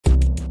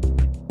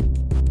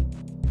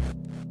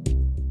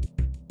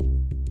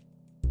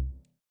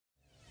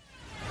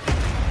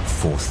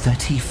For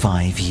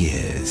 35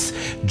 years,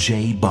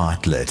 Jay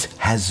Bartlett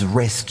has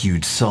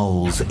rescued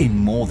souls in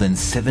more than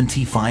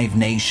 75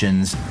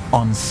 nations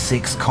on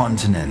 6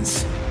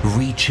 continents,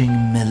 reaching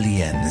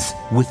millions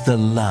with the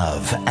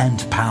love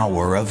and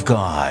power of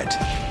God.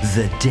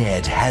 The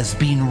dead has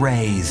been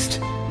raised,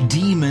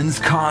 demons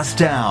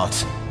cast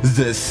out,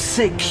 the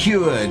sick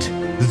cured,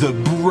 the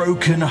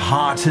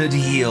broken-hearted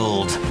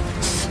healed.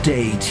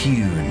 Stay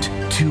tuned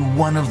to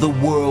one of the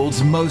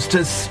world's most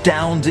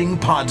astounding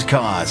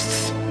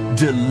podcasts.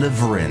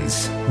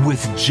 Deliverance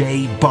with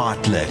Jay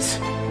Bartlett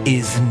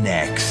is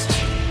next.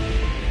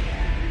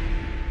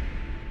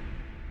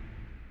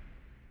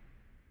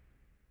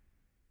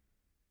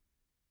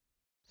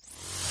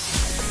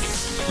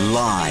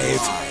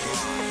 Live,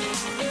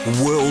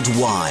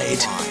 worldwide,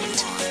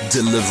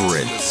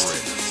 Deliverance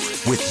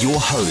with your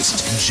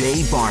host,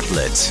 Jay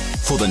Bartlett.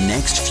 For the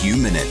next few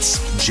minutes,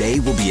 Jay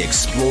will be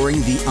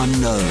exploring the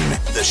unknown,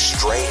 the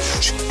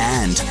strange,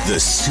 and the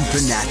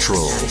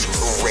supernatural.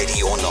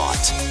 Ready or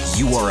not,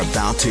 you are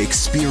about to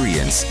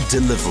experience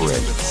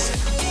deliverance.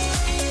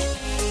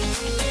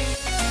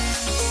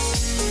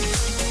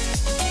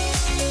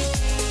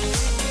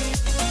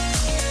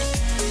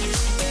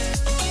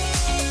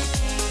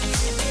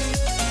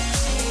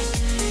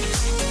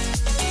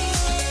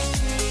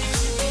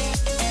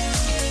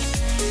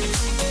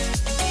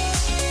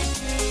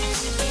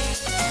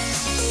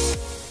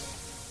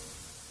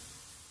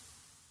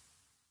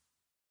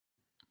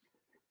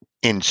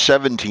 In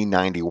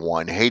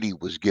 1791, Haiti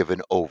was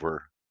given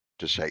over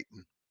to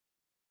Satan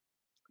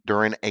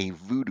during a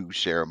voodoo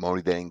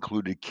ceremony that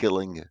included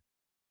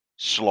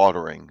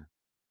slaughtering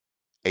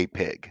a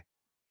pig.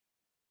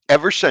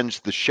 Ever since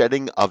the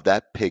shedding of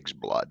that pig's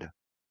blood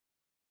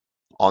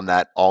on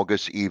that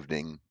August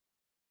evening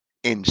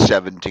in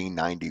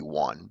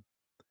 1791,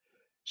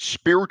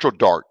 spiritual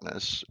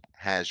darkness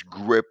has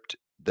gripped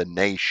the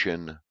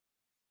nation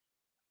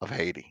of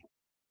Haiti,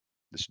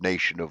 this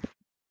nation of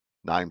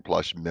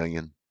 9+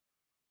 million,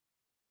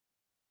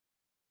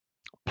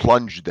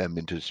 plunged them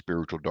into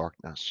spiritual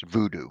darkness.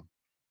 Voodoo,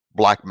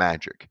 black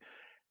magic,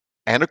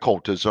 and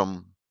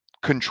occultism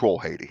control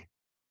Haiti,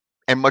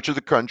 and much of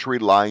the country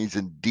lies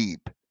in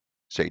deep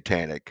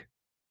satanic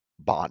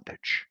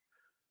bondage.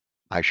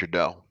 I should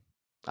know.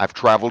 I've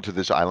traveled to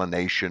this island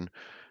nation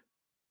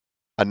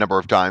a number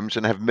of times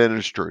and have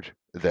ministered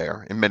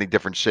there in many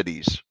different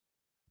cities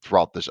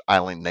throughout this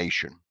island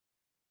nation.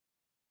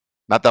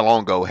 Not that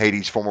long ago,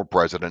 Haiti's former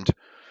president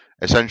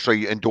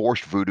essentially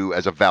endorsed voodoo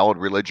as a valid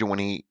religion when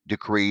he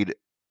decreed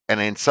an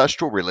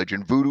ancestral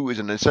religion. Voodoo is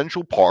an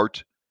essential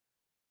part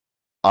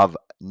of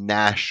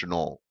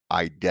national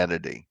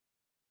identity,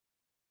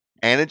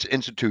 and its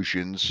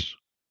institutions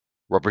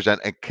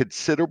represent a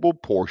considerable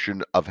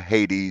portion of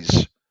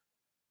Haiti's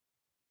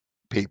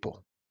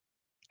people.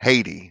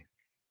 Haiti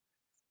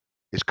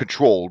is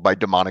controlled by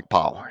demonic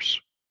powers,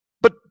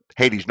 but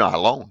Haiti's not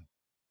alone.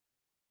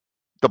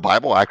 The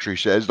Bible actually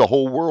says the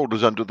whole world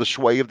is under the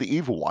sway of the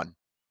evil one,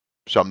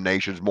 some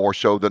nations more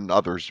so than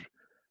others.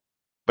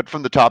 But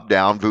from the top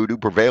down, voodoo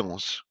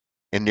prevails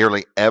in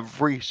nearly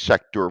every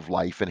sector of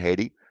life in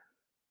Haiti.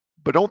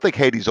 But don't think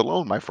Haiti's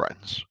alone, my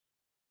friends.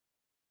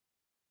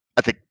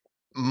 I think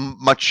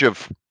much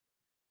of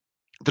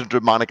the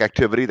demonic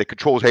activity that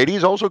controls Haiti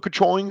is also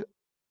controlling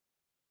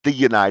the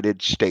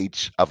United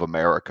States of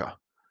America.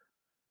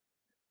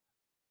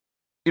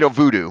 You know,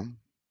 voodoo,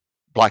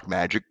 black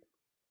magic,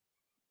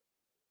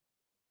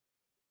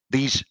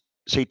 these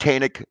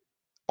satanic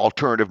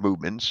alternative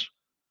movements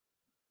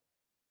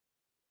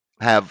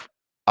have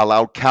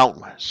allowed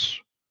countless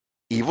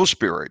evil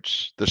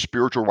spirits the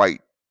spiritual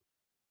right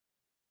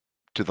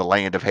to the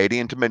land of Haiti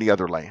and to many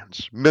other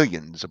lands.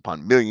 Millions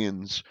upon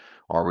millions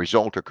are a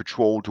result or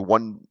controlled to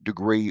one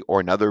degree or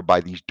another by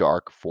these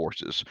dark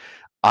forces.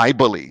 I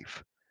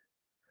believe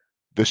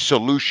the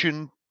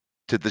solution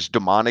to this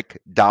demonic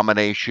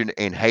domination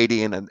in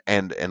Haiti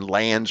and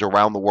lands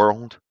around the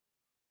world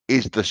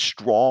is the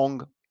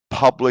strong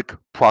public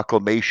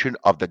proclamation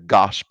of the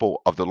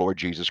gospel of the Lord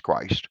Jesus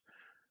Christ.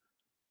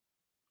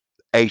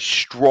 A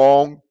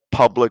strong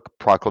public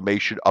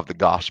proclamation of the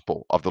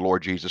gospel of the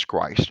Lord Jesus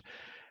Christ.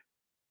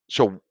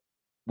 So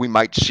we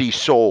might see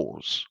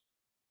souls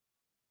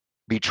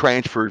be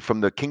transferred from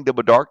the kingdom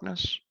of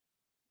darkness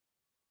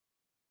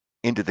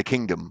into the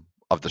kingdom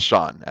of the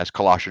Son, as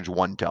Colossians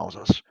 1 tells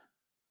us.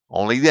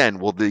 Only then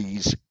will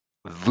these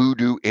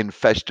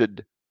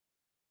voodoo-infested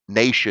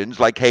nations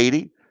like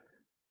Haiti,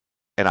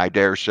 and I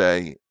dare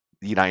say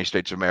the United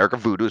States of America,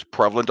 voodoo is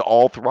prevalent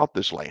all throughout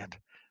this land.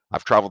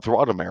 I've traveled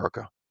throughout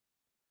America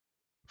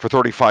for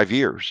 35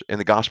 years in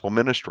the gospel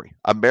ministry.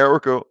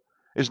 America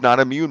is not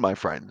immune, my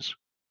friends.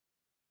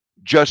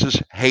 Just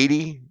as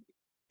Haiti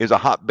is a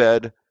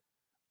hotbed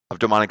of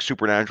demonic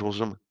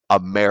supernaturalism,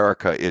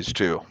 America is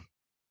too.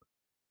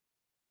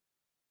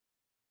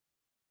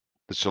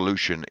 The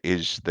solution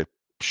is the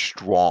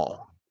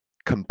strong,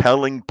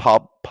 compelling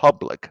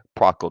public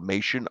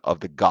proclamation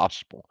of the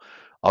gospel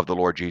of the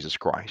Lord Jesus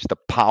Christ, the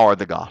power of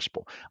the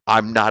gospel.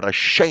 I'm not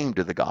ashamed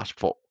of the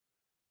gospel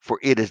For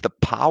it is the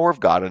power of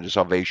God unto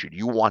salvation.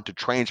 You want to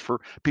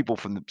transfer people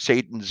from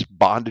Satan's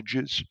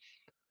bondages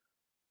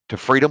to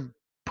freedom?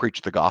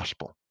 Preach the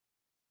gospel,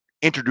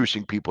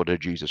 introducing people to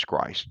Jesus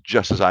Christ,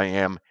 just as I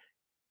am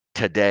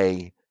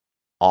today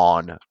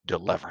on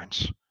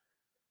deliverance.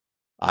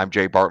 I'm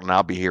Jay Bartlett, and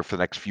I'll be here for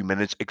the next few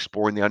minutes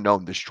exploring the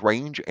unknown, the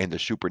strange, and the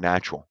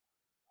supernatural.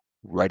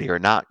 Ready or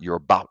not, you're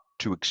about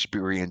to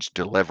experience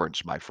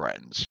deliverance, my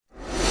friends.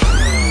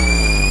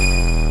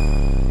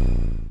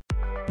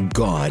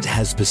 God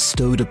has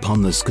bestowed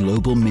upon this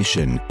global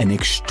mission an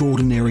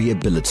extraordinary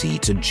ability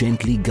to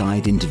gently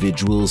guide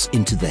individuals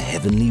into the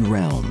heavenly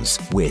realms,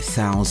 where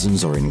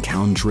thousands are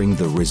encountering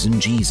the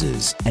risen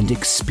Jesus and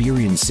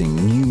experiencing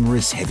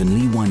numerous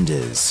heavenly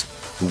wonders.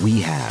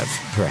 We have,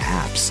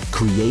 perhaps,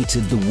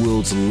 created the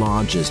world's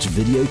largest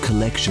video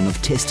collection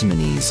of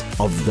testimonies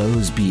of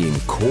those being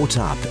caught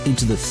up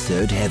into the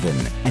third heaven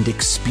and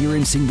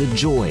experiencing the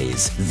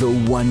joys, the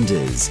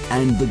wonders,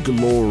 and the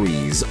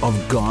glories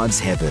of God's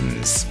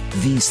heavens.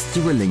 These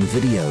thrilling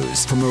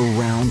videos from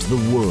around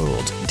the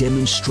world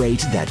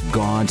demonstrate that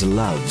God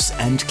loves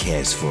and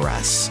cares for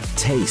us.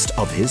 Taste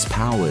of His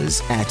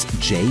powers at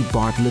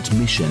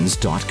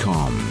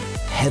jbartlettmissions.com.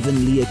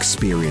 Heavenly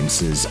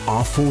experiences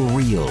are for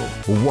real.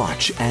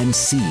 Watch and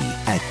see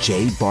at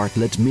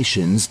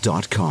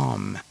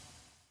jbartlettmissions.com.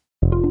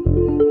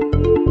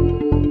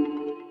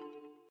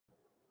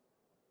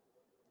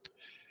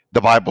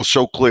 The Bible's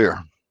so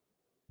clear.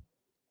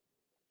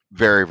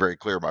 Very, very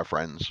clear, my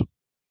friends.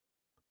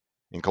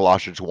 In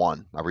Colossians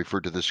 1, I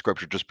referred to this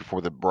scripture just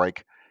before the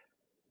break.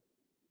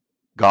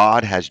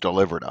 God has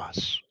delivered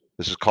us.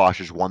 This is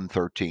Colossians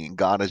 1:13.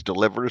 God has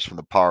delivered us from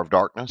the power of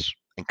darkness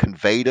and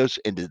conveyed us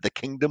into the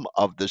kingdom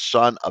of the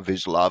Son of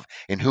His love,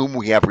 in whom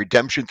we have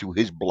redemption through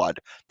His blood,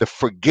 the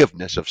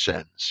forgiveness of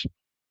sins.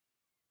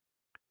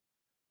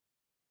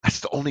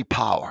 That's the only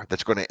power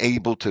that's going to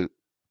able to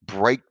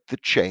break the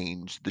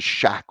chains, the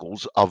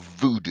shackles of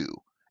voodoo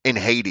in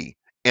Haiti,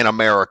 in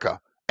America,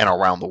 and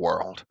around the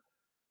world.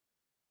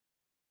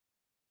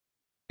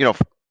 You know,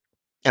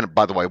 and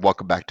by the way,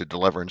 welcome back to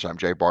Deliverance. I'm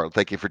Jay Bartlett.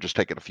 Thank you for just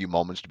taking a few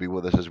moments to be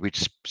with us as we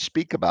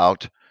speak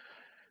about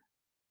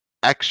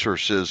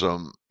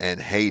exorcism in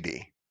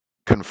Haiti,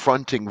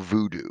 confronting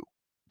voodoo,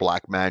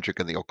 black magic,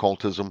 and the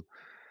occultism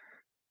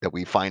that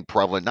we find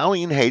prevalent not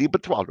only in Haiti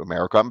but throughout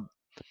America. I'm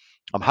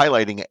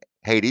highlighting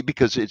Haiti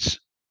because it's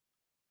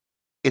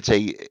a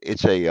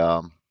it's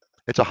a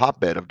it's a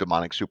hotbed of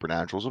demonic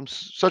supernaturalism,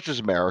 such as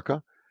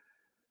America.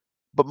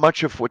 But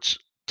much of what's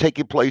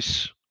taking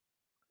place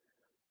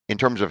in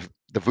terms of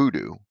the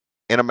voodoo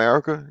in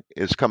America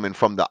is coming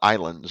from the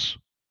islands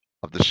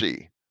of the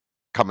sea,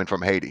 coming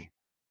from Haiti.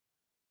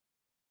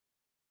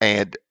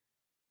 And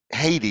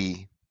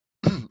Haiti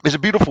is a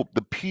beautiful,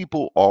 the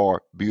people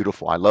are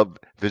beautiful. I love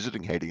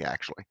visiting Haiti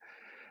actually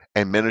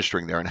and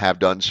ministering there and have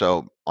done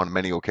so on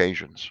many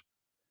occasions.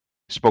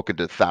 Spoken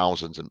to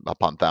thousands and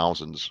upon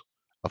thousands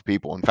of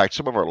people. In fact,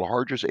 some of our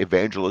largest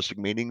evangelistic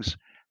meetings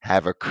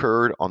have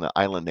occurred on the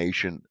island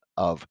nation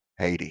of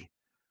Haiti.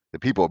 The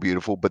people are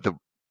beautiful, but the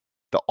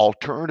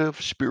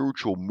alternative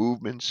spiritual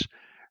movements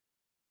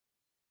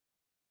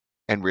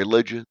and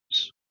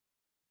religions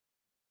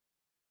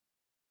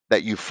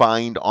that you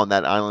find on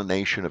that island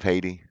nation of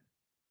Haiti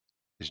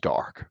is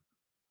dark.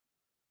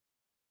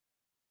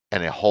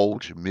 And it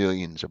holds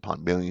millions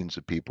upon millions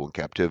of people in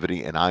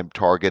captivity. And I'm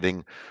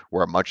targeting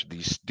where much of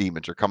these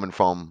demons are coming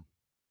from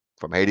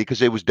Haiti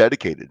because it was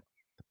dedicated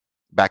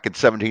back in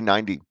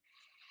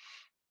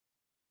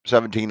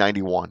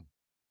 1791.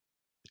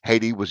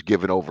 Haiti was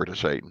given over to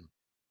Satan.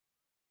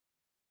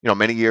 You know,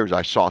 many years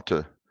I sought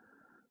to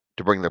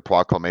bring the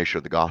proclamation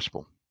of the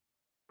gospel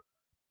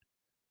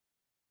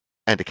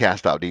and to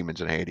cast out demons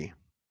in Haiti.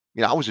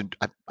 You know, I was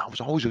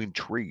always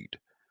intrigued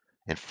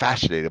and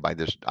fascinated by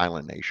this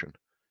island nation,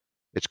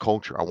 its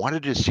culture. I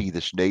wanted to see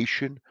this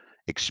nation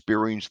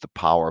experience the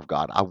power of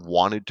God. I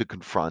wanted to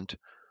confront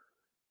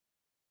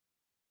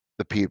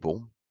the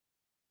people,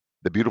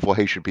 the beautiful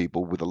Haitian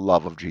people, with the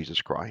love of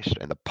Jesus Christ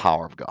and the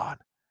power of God,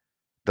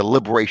 the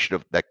liberation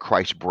that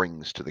Christ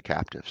brings to the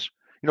captives.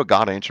 You know,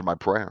 God answered my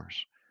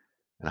prayers,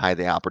 and I had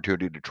the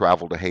opportunity to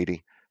travel to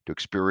Haiti to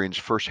experience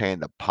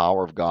firsthand the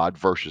power of God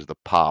versus the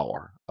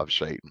power of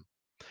Satan.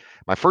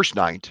 My first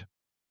night,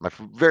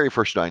 very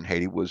first night in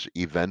Haiti was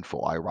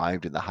eventful. I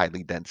arrived in the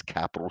highly dense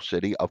capital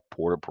city of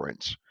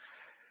Port-au-Prince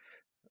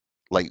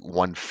late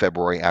one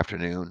February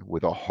afternoon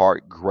with a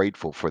heart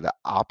grateful for the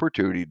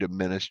opportunity to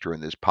minister in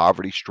this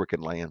poverty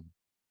stricken land.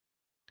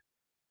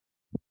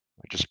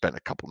 I just spent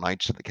a couple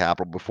nights in the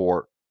capital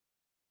before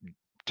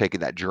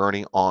taking that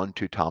journey on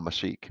to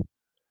Tamasique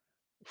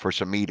for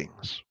some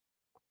meetings.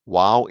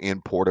 While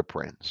in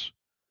Port-au-Prince,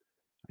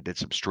 I did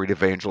some street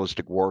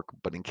evangelistic work,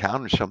 but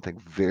encountered something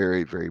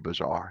very, very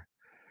bizarre.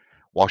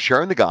 While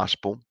sharing the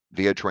gospel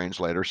via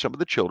translator, some of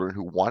the children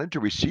who wanted to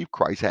receive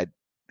Christ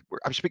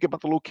I'm speaking about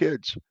the little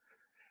kids,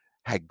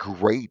 had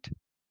great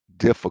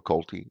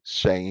difficulty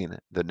saying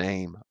the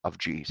name of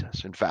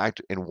Jesus. In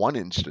fact, in one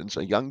instance,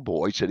 a young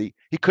boy said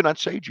he could not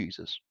say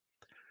Jesus.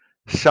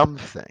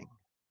 Something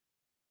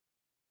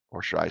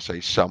or should I say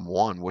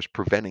someone, was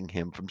preventing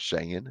him from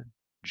saying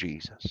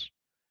Jesus.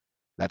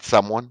 That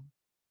someone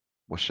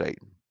was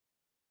Satan.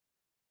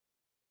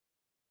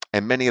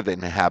 And many of the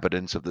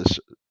inhabitants of this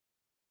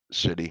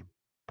city,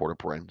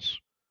 Port-au-Prince,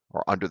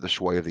 are under the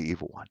sway of the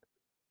evil one.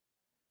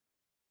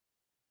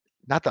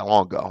 Not that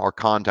long ago, our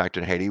contact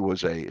in Haiti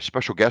was a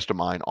special guest of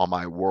mine on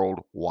my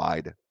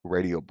worldwide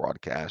radio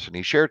broadcast, and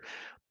he shared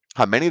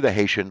how many of the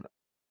Haitian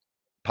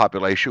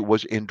population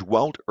was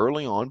indwelt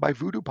early on by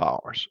voodoo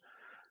powers.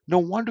 No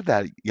wonder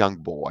that young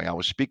boy I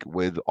was speaking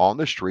with on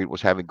the street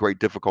was having great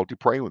difficulty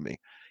praying with me.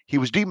 He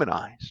was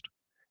demonized,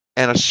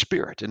 and a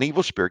spirit, an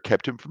evil spirit,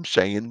 kept him from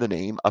saying the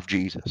name of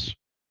Jesus.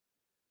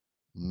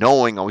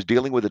 Knowing I was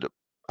dealing with a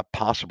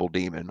possible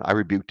demon, I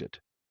rebuked it.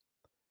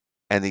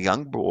 And the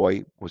young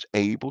boy was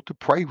able to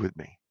pray with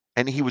me.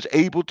 And he was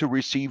able to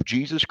receive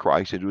Jesus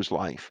Christ into his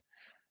life.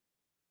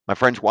 My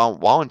friends,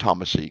 while in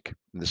Tomasik,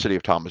 in the city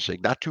of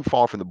Tomasik, not too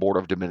far from the border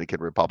of Dominican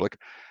Republic,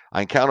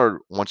 I encountered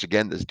once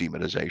again this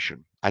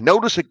demonization. I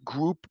noticed a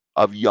group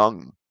of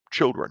young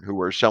children who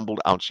were assembled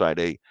outside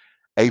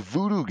a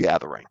voodoo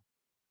gathering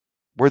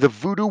where the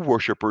voodoo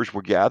worshippers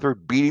were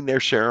gathered, beating their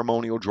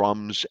ceremonial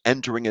drums,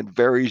 entering in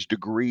various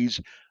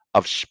degrees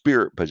of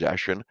spirit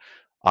possession.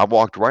 I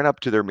walked right up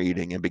to their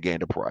meeting and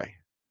began to pray.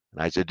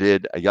 And as I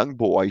did, a young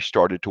boy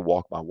started to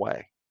walk my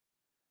way.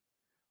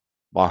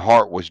 My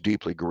heart was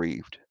deeply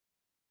grieved,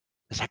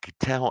 as I could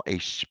tell a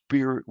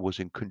spirit was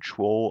in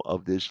control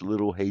of this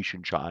little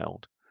Haitian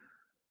child.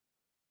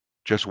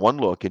 Just one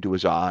look into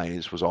his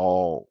eyes was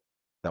all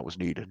that was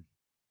needed.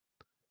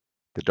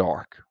 The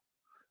dark,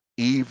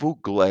 evil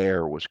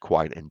glare was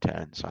quite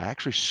intense. I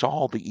actually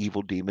saw the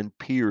evil demon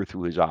peer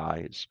through his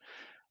eyes,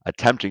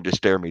 attempting to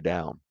stare me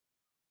down.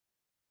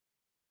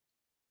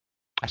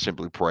 I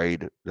simply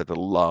prayed that the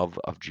love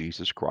of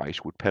Jesus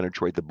Christ would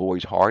penetrate the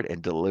boy's heart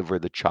and deliver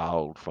the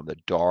child from the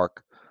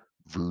dark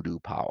voodoo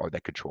power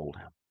that controlled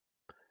him.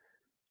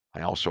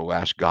 I also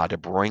asked God to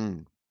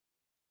bring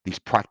these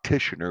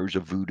practitioners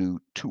of voodoo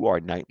to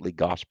our nightly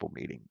gospel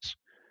meetings.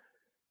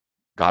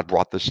 God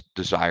brought this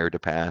desire to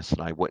pass,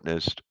 and I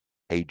witnessed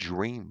a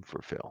dream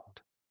fulfilled.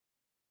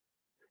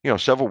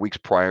 Several weeks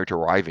prior to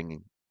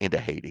arriving into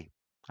Haiti,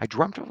 I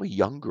dreamt of a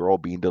young girl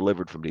being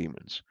delivered from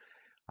demons.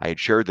 I had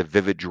shared the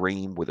vivid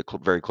dream with a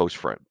very close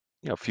friend,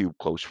 a few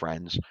close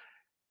friends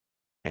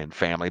and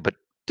family, but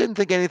didn't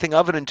think anything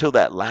of it until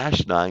that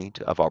last night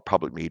of our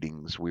public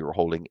meetings we were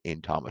holding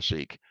in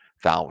Tomasik.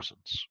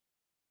 Thousands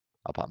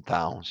upon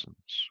thousands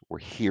were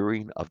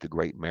hearing of the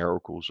great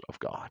miracles of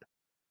God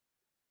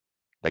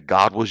that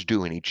God was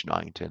doing each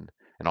night. And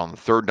on the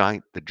third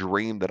night, the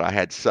dream that I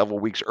had several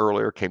weeks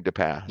earlier came to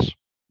pass.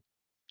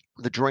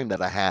 The dream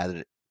that I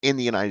had in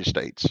the United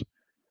States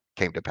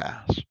came to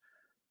pass.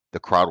 The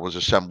crowd was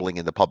assembling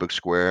in the public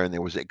square, and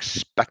there was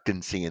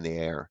expectancy in the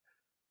air.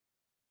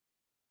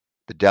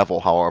 The devil,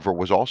 however,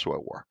 was also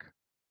at work.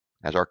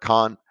 As our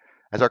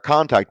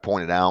contact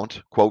pointed out,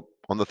 quote,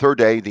 on the third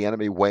day, the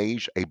enemy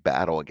waged a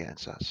battle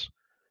against us.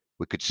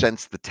 We could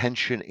sense the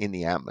tension in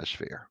the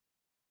atmosphere.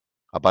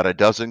 About a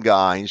dozen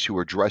guys who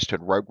were dressed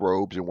in red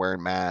robes and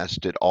wearing masks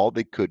did all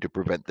they could to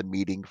prevent the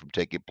meeting from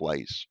taking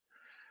place.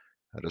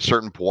 At a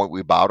certain point,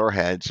 we bowed our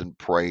heads and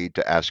prayed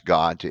to ask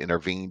God to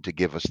intervene to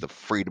give us the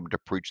freedom to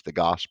preach the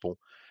gospel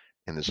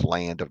in this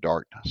land of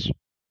darkness.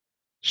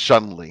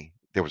 Suddenly,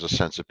 there was a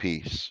sense of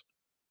peace.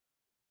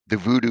 The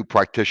voodoo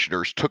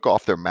practitioners took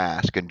off their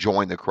mask and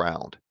joined the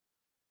crowd.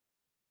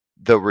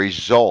 The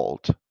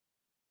result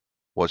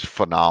was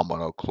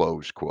phenomenal,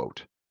 close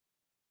quote.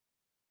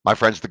 My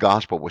friends, the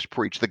gospel was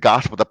preached. The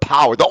gospel, the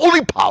power, the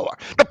only power,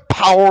 the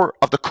power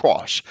of the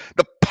cross,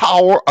 the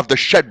power of the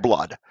shed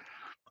blood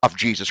of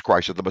Jesus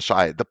Christ, of the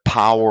Messiah, the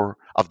power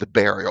of the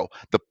burial,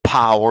 the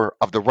power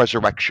of the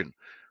resurrection,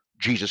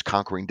 Jesus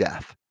conquering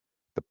death,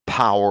 the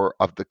power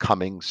of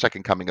the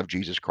second coming of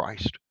Jesus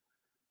Christ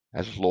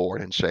as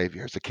Lord and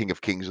Savior, as the King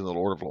of Kings and the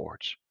Lord of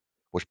Lords,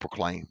 was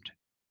proclaimed.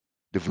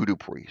 The voodoo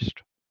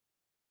priest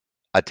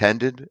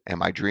attended, and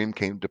my dream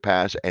came to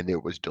pass, and there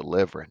was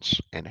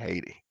deliverance in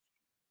Haiti.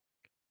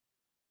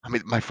 I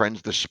mean, my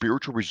friends, the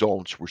spiritual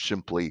results were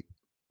simply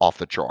off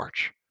the charts.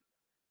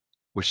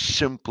 Was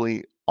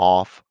simply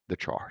off the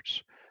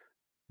charts.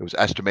 It was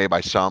estimated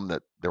by some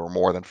that there were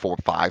more than 4,000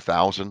 or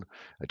 5,000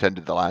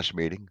 attended the last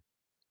meeting.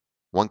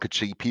 One could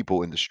see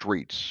people in the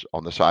streets,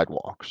 on the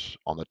sidewalks,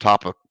 on the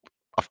top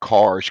of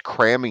cars,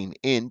 cramming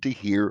in to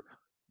hear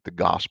the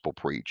gospel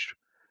preached.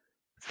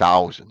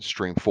 Thousands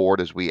streamed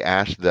forward as we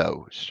asked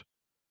those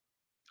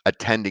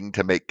attending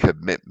to make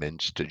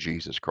commitments to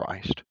Jesus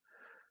Christ.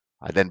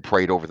 I then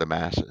prayed over the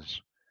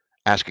masses,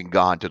 asking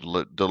God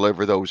to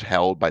deliver those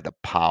held by the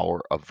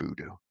power of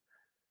voodoo.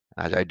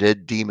 As I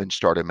did, demons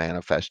started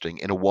manifesting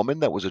in a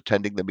woman that was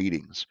attending the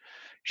meetings.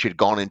 She had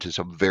gone into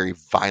some very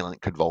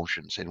violent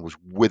convulsions and was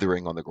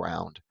withering on the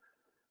ground.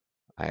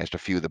 I asked a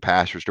few of the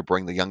pastors to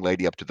bring the young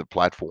lady up to the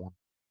platform.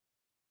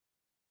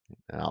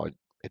 Now,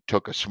 it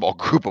took a small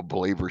group of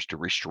believers to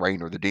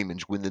restrain her. The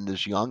demons within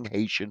this young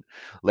Haitian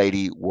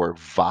lady were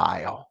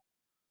vile,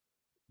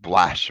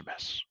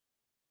 blasphemous,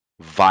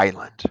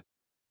 violent,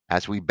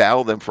 as we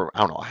battled them for,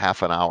 I don't know,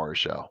 half an hour or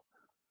so.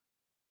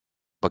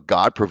 But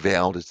God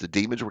prevailed as the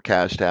demons were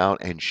cast out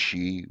and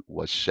she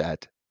was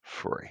set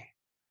free.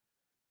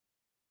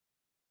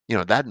 You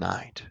know, that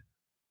night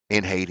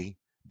in Haiti,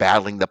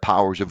 battling the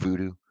powers of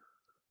voodoo,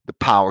 the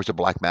powers of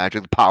black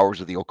magic, the powers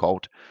of the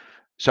occult,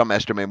 some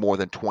estimate more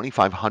than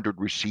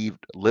 2,500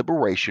 received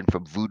liberation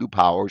from voodoo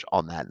powers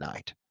on that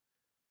night.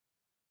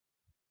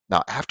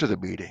 Now, after the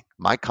meeting,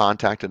 my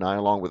contact and I,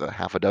 along with a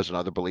half a dozen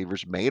other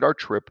believers, made our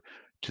trip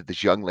to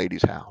this young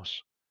lady's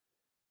house.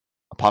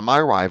 Upon my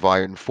arrival, I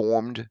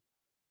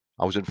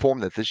was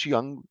informed that this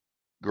young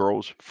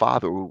girl's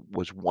father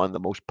was one of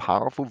the most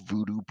powerful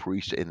voodoo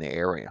priests in the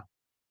area.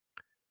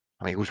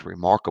 I mean, it was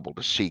remarkable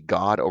to see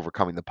God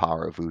overcoming the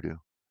power of voodoo.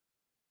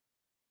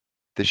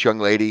 This young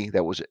lady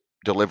that was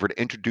delivered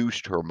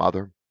introduced her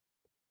mother,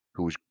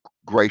 who was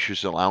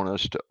gracious in allowing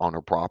us on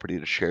her property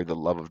to share the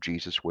love of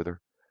Jesus with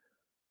her.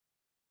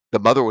 The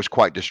mother was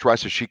quite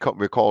distressed as she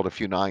recalled a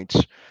few nights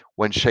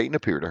when Satan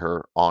appeared to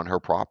her on her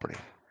property.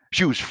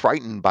 She was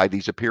frightened by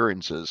these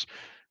appearances.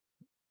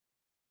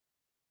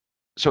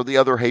 So the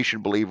other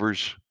Haitian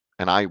believers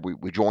and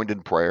we joined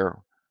in prayer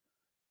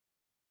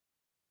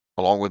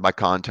along with my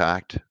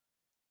contact,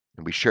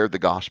 and we shared the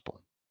gospel,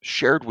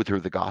 shared with her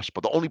the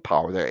gospel. The only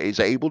power there is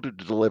able to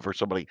deliver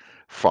somebody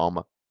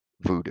from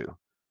voodoo,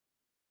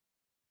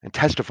 and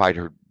testified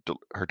her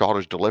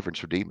daughter's deliverance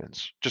from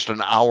demons just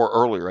an hour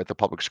earlier at the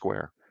public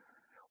square.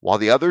 While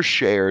the others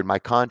shared, my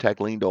contact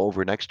leaned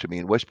over next to me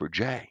and whispered,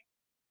 "Jay,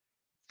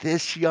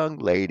 this young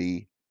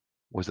lady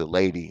was the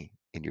lady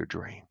in your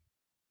dream."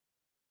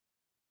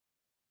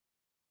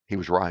 He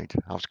was right.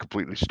 I was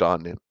completely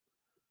stunned.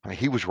 I mean,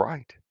 he was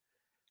right.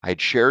 I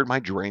had shared my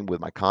dream with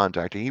my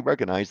contact, and he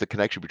recognized the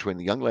connection between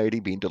the young lady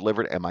being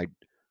delivered and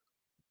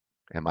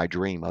my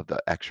dream of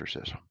the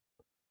exorcism.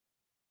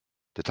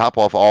 To top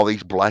off all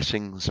these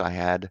blessings, I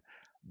had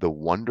the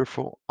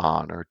wonderful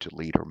honor to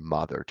lead her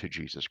mother to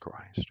Jesus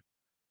Christ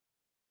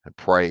and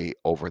pray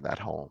over that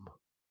home.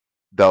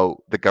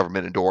 Though the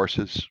government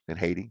endorses in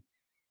Haiti,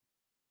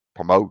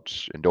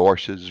 promotes,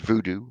 endorses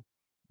voodoo,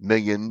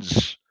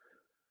 millions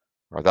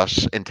are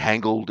thus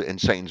entangled in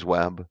Satan's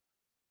web.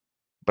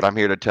 But I'm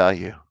here to tell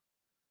you,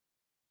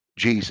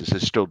 Jesus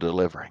is still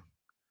delivering.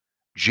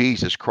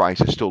 Jesus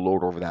Christ is still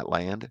Lord over that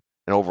land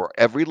and over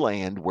every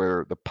land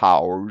where the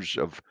powers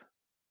of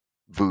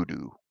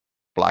voodoo,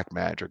 black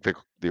magic,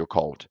 the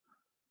occult,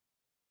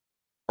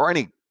 or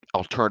any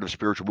alternative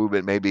spiritual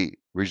movement may be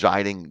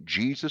residing.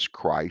 Jesus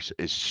Christ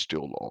is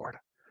still Lord.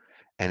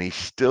 And he's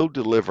still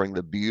delivering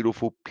the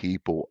beautiful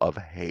people of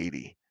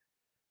Haiti,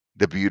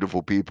 the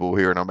beautiful people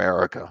here in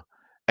America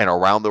and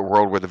around the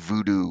world where the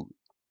voodoo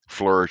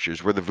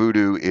flourishes, where the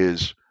voodoo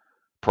is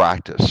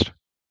practiced.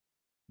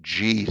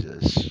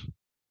 Jesus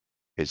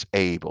is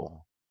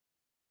able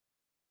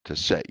to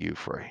set you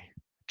free.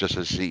 Just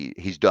as he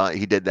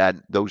did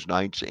that those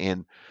nights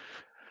in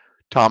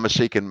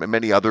Thomasik and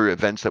many other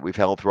events that we've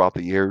held throughout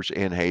the years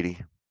in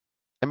Haiti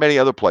and many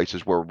other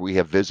places where we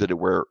have visited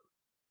where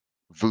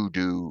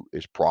voodoo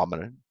is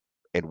prominent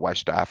in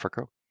West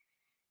Africa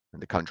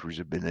and the countries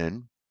have been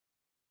in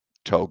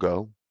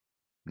Togo,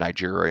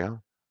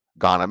 Nigeria,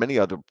 Ghana, many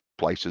other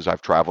places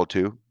I've traveled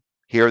to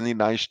here in the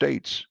United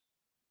States,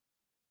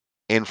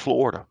 in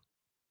Florida,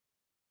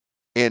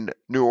 in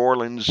New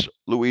Orleans,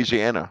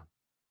 Louisiana.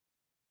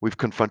 We've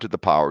confronted the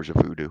powers of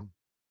voodoo,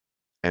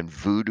 and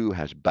voodoo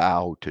has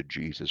bowed to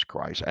Jesus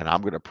Christ. And I'm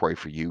going to pray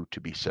for you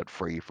to be set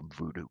free from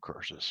voodoo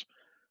curses.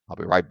 I'll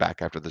be right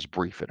back after this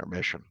brief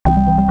intermission.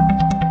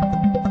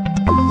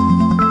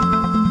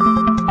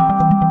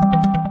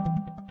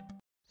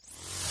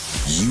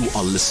 You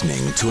are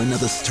listening to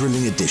another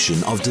thrilling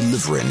edition of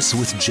Deliverance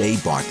with Jay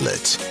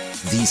Bartlett.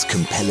 These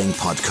compelling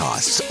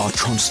podcasts are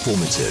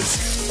transformative,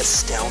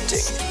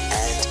 astounding,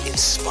 and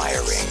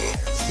inspiring.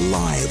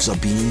 Lives are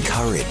being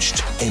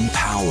encouraged,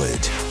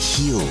 empowered,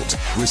 healed,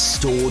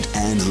 restored,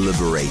 and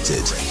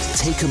liberated.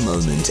 Take a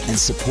moment and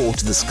support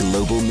this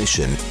global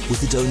mission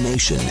with a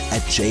donation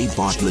at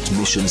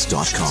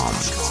jbartlettmissions.com.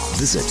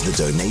 Visit the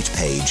donate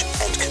page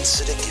and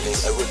consider giving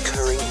a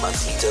recurring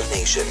monthly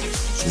donation.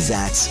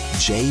 That's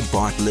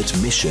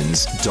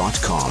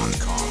jbartlettmissions.com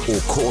or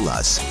call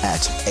us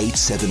at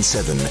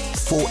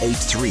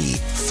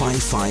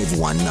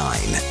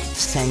 877-483-5519.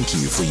 Thank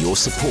you for your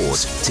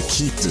support to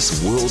keep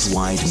this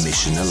worldwide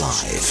mission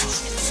alive.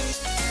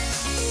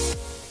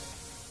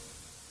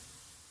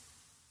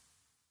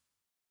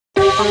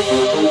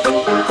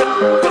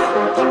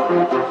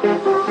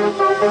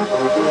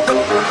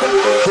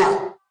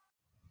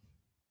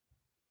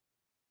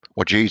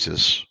 Well,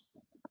 Jesus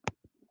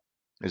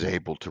is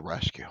able to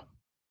rescue.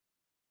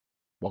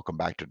 Welcome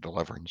back to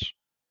Deliverance.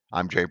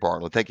 I'm Jay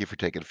Bartlett. Thank you for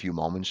taking a few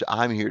moments.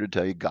 I'm here to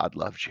tell you God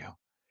loves you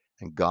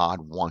and God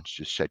wants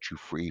to set you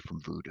free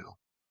from voodoo.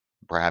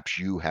 Perhaps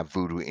you have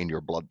voodoo in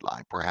your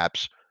bloodline.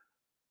 Perhaps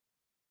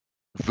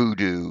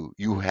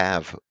you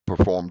have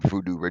performed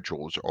voodoo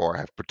rituals or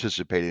have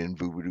participated in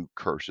voodoo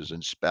curses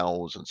and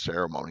spells and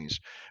ceremonies.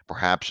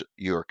 Perhaps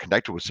you're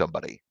connected with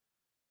somebody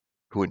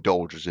who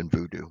indulges in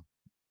voodoo,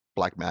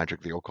 black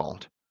magic, the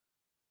occult.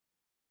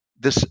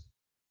 this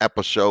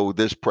episode,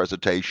 this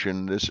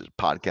presentation, this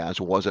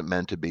podcast wasn't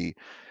meant to be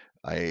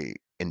a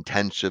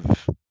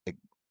intensive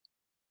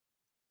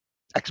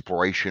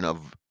exploration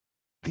of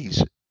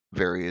these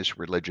various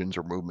religions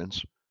or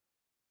movements.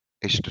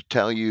 It's to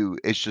tell you,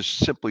 it's just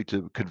simply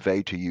to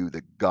convey to you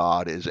that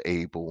God is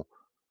able,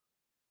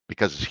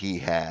 because he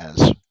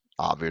has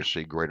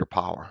obviously greater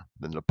power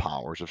than the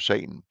powers of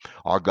Satan.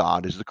 Our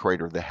God is the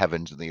creator of the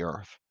heavens and the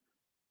earth,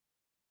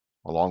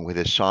 along with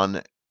his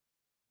Son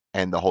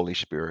and the Holy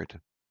Spirit.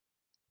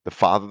 The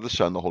Father, the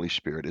Son, the Holy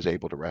Spirit is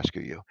able to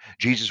rescue you.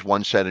 Jesus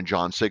once said in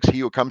John 6, he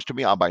who comes to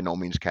me, I'll by no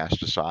means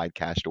cast aside,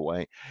 cast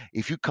away.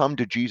 If you come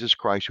to Jesus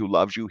Christ who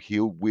loves you, he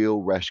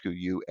will rescue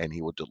you and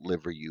he will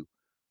deliver you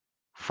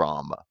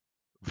from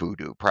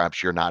voodoo.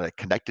 Perhaps you're not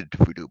connected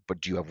to voodoo, but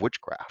do you have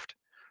witchcraft?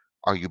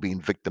 Are you being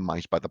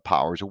victimized by the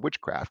powers of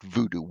witchcraft,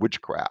 voodoo,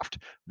 witchcraft,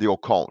 the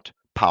occult,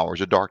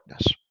 powers of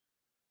darkness?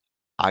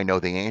 I know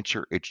the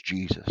answer. It's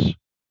Jesus.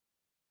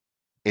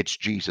 It's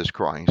Jesus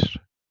Christ.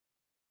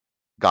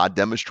 God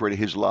demonstrated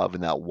his love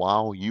in that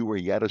while you were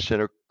yet a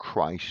sinner,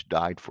 Christ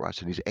died for us,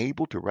 and he's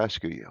able to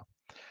rescue you.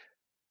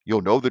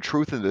 You'll know the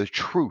truth, and the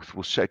truth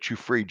will set you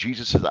free.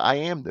 Jesus says, I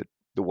am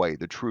the way,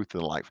 the truth,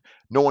 and the life.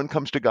 No one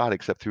comes to God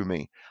except through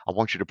me. I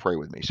want you to pray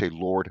with me. Say,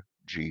 Lord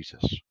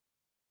Jesus,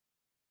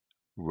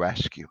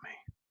 rescue me.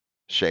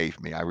 Save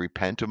me. I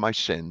repent of my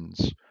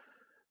sins.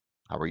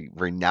 I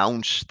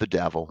renounce the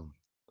devil.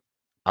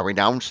 I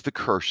renounce the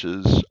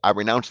curses. I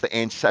renounce the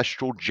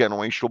ancestral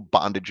generational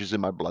bondages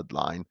in my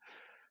bloodline.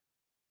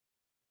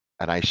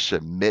 And I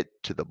submit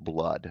to the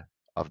blood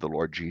of the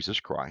Lord Jesus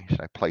Christ.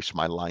 I place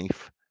my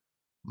life,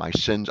 my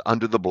sins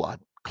under the blood.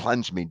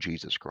 Cleanse me,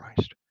 Jesus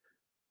Christ.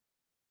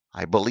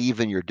 I believe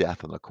in your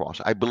death on the cross.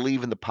 I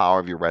believe in the power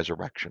of your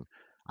resurrection.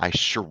 I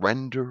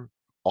surrender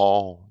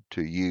all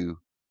to you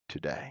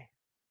today.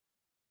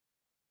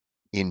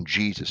 In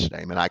Jesus'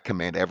 name. And I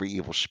command every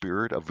evil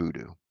spirit of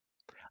voodoo.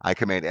 I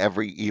command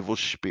every evil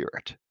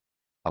spirit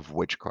of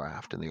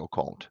witchcraft and the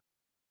occult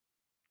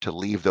to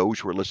leave those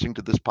who are listening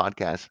to this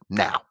podcast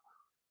now.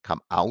 Come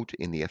out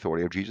in the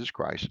authority of Jesus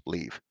Christ.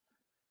 Leave.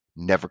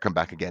 Never come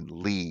back again.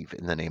 Leave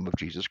in the name of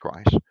Jesus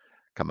Christ.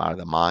 Come out of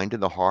the mind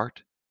and the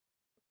heart,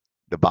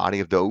 the body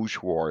of those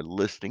who are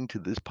listening to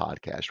this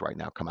podcast right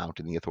now. Come out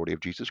in the authority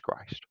of Jesus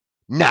Christ.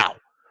 Now.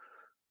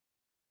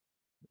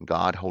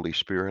 God, Holy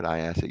Spirit, I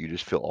ask that you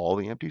just fill all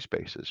the empty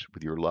spaces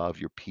with your love,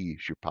 your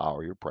peace, your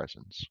power, your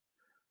presence.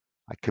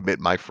 I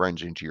commit my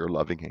friends into your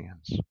loving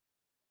hands.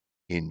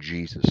 In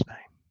Jesus'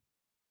 name.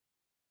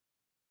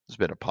 It's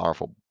been a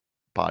powerful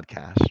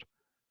podcast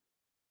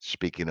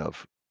speaking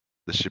of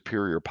the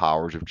superior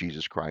powers of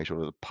Jesus Christ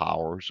over the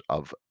powers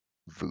of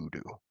voodoo.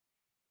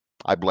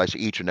 I bless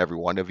each and every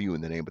one of you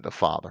in the name of the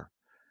Father,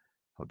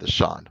 of the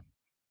Son,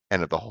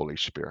 and of the Holy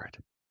Spirit.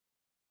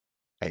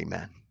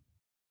 Amen.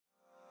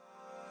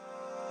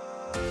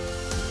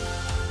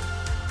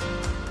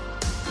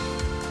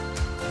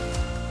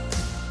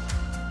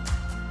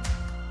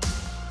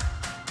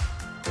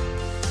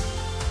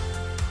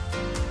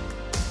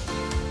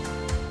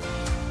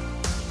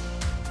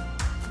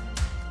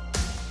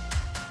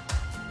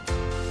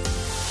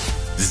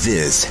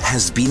 This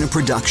has been a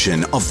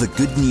production of the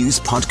Good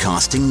News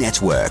Podcasting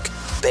Network,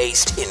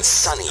 based in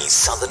sunny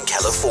Southern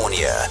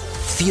California.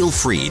 Feel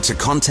free to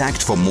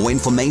contact for more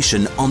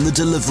information on the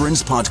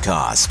Deliverance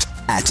Podcast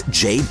at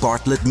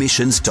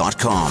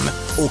jbartlettmissions.com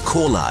or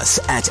call us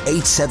at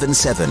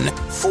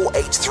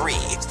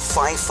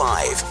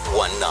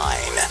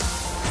 877-483-5519.